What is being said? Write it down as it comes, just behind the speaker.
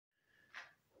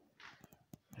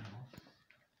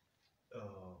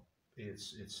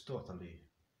it's totally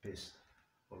pissed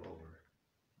all over.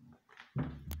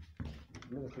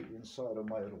 Look inside of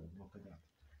my room. Look at that.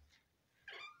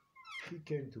 He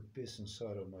came to piss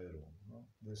inside of my room. No?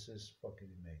 This is fucking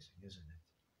amazing, isn't it?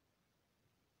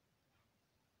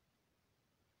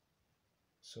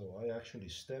 So I actually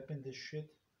step in this shit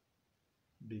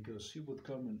because he would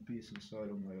come and piss inside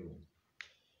of my room.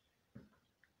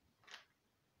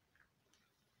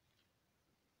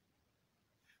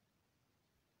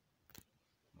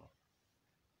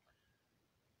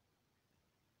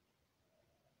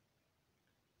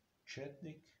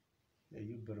 Chetnik? Yeah,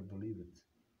 you better believe it.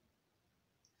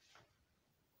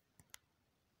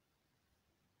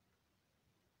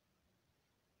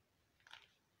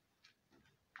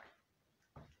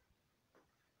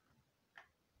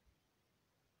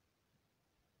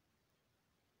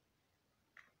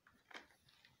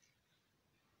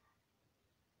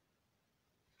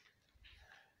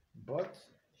 But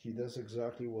he does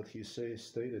exactly what he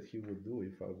stated he would do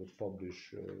if I would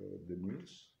publish the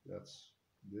news. That's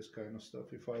this kind of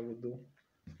stuff if I would do.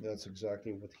 That's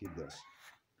exactly what he does.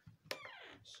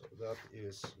 So that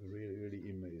is really, really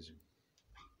amazing.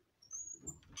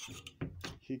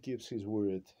 He keeps his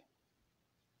word.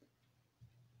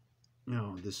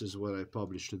 Now, this is what I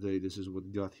published today. This is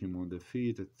what got him on the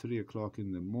feet at 3 o'clock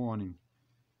in the morning.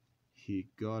 He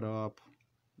got up,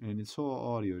 and it's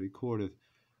all audio recorded.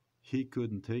 He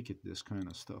couldn't take it, this kind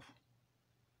of stuff.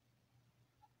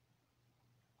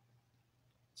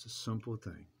 It's a simple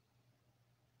thing.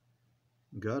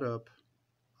 Got up,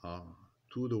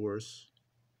 2 doors,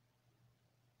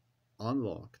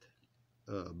 unlocked,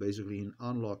 basically in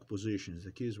unlocked positions.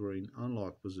 The keys were in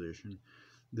unlocked position.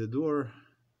 The door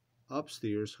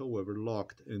upstairs, however,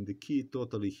 locked, and the key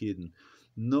totally hidden.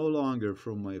 No longer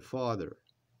from my father,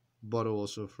 but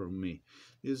also from me.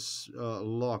 It's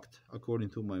locked,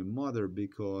 according to my mother,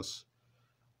 because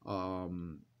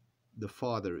the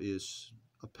father is,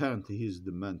 apparently he's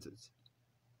demented.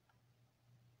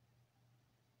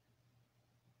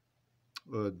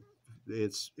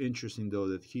 It's interesting though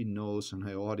that he knows, and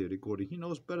I audio recording, he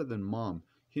knows better than mom.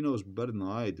 He knows better than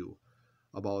I do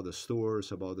about the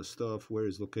stores, about the stuff, where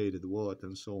is located what,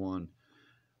 and so on.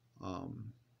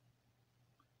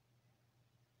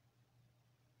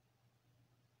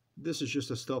 This is just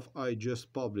the stuff I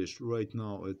just published right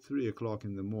now at 3 o'clock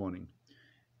in the morning.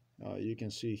 You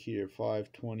can see here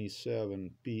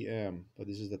 5:27 p.m., but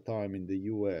this is the time in the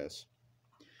US.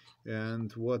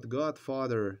 And what got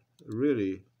father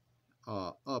really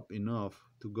up enough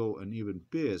to go and even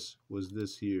piss was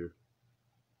this here.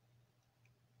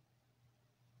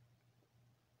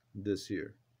 This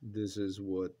here. This is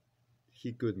what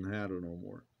he couldn't handle no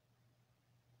more.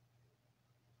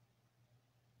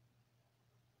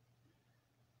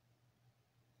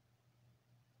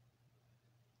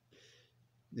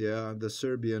 Yeah, the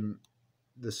Serbian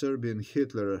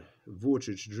Hitler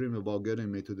Vucic dreamed about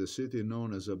getting me to the city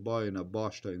known as Bajina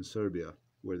Bašta in Serbia,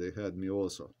 where they had me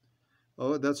also.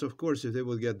 Oh, that's of course if they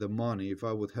would get the money, if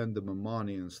I would hand them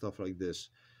money and stuff like this.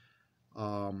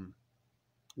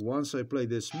 Once I play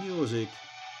this music,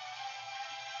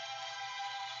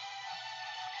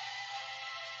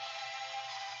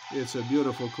 it's a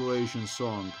beautiful Croatian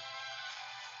song.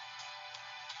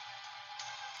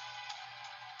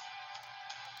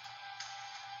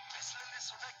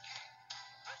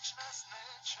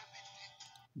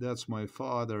 That's my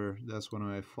father. That's when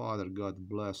my father got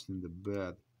blessed in the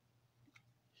bed.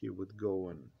 He would go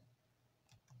and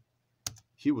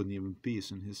he wouldn't even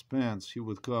piss in his pants. He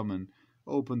would come and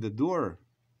open the door.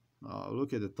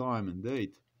 Look at the time and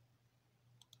date.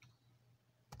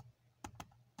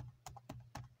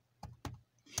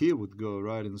 He would go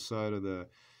right inside of the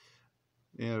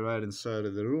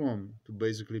room to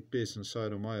basically piss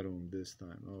inside of my room this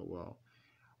time. Oh wow.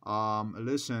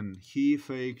 Listen, he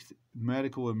faked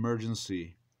medical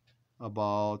emergency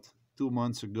about 2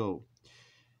 months ago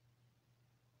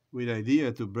with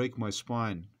idea to break my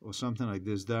spine or something like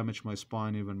this, damage my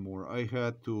spine even more. I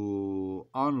had to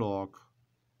unlock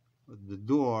the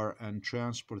door and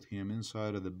transport him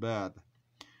inside of the bed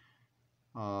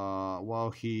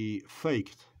while he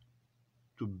faked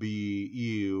to be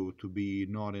ill, to be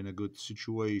not in a good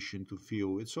situation, to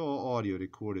feel. It's all audio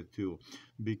recorded too,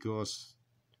 because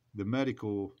the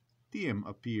medical team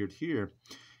appeared here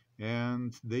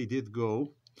and they did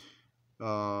go,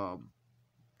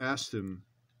 asked him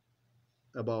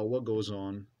about what goes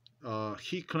on.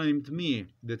 He claimed me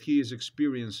that he is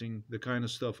experiencing the kind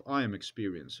of stuff I am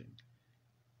experiencing.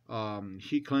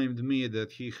 He claimed me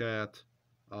that he had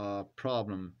a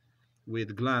problem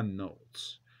with gland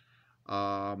nodes.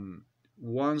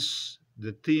 Once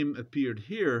the team appeared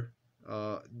here,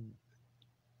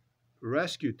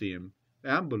 rescue team,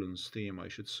 ambulance team, I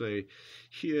should say,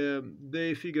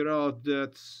 they figure out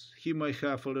that he might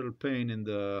have a little pain in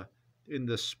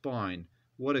the spine.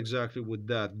 What exactly would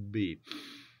that be?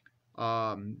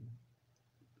 Um,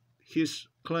 his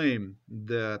claim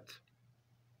that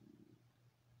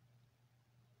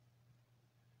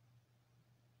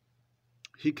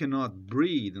he cannot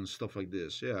breathe and stuff like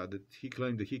this, yeah, that he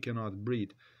claimed that he cannot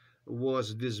breathe,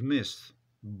 was dismissed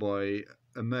by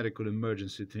a medical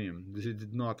emergency team. They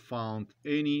did not found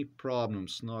any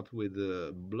problems, not with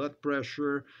the blood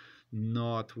pressure,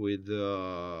 not with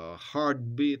the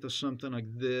heartbeat or something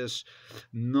like this,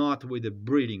 not with the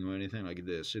breathing or anything like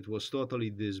this. It was totally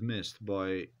dismissed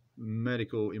by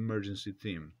medical emergency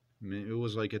team. I mean, it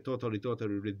was like a totally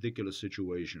ridiculous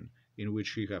situation in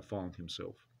which he had found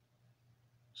himself.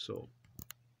 So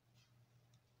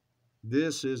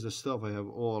this is the stuff I have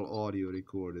all audio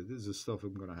recorded. This is the stuff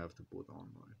I'm gonna have to put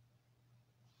online.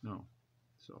 No.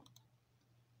 So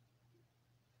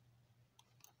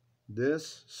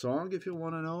this song, if you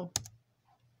wanna know,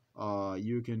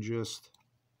 you can just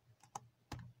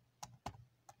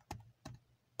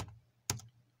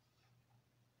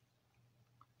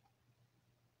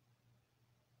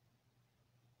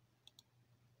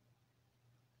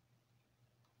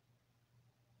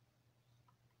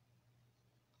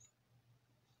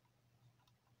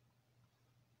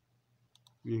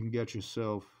get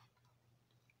yourself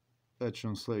a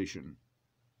translation.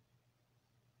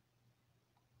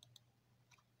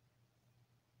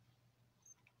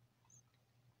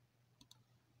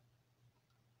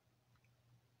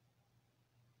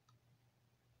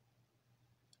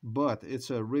 But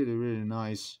it's a really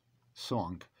nice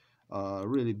song,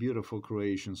 really beautiful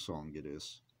Croatian song it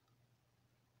is.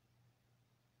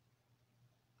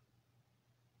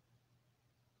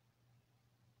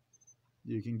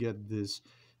 You can get this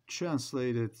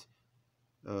translated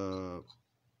uh,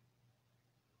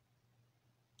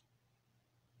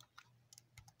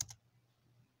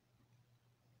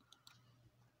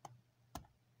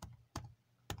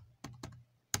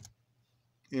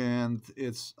 and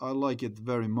it's I like it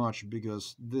very much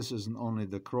because this isn't only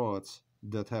the Croats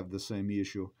that have the same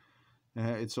issue.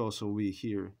 It's also we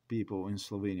here people in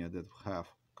Slovenia that have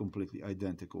completely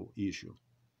identical issue.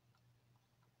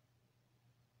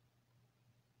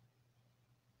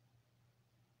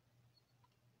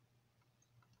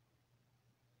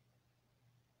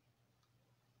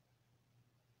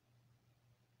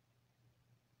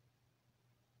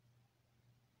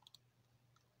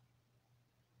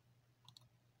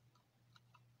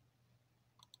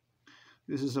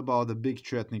 This is about a big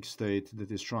Chetnik state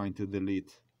that is trying to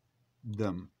delete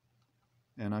them.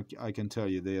 And I can tell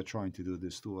you they are trying to do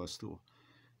this to us too.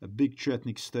 A big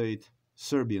Chetnik state,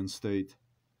 Serbian state,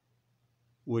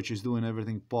 which is doing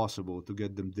everything possible to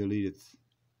get them deleted.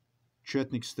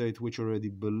 Chetnik state which already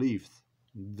believed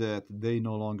that they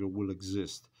no longer will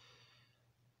exist.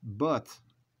 But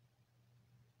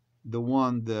the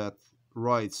one that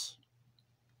writes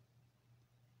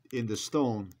in the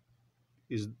stone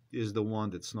is the one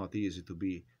that's not easy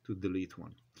to delete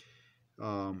one.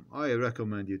 I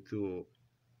recommend you to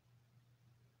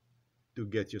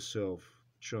get yourself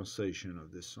translation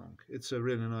of this song. It's a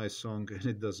really nice song and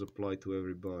it does apply to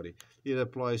everybody. It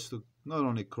applies to not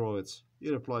only Croats,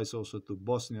 it applies also to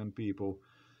Bosnian people,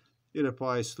 it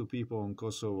applies to people in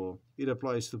Kosovo, it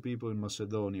applies to people in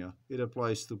Macedonia, it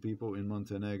applies to people in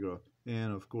Montenegro,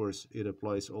 and of course it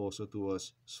applies also to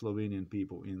us Slovenian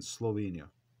people in Slovenia.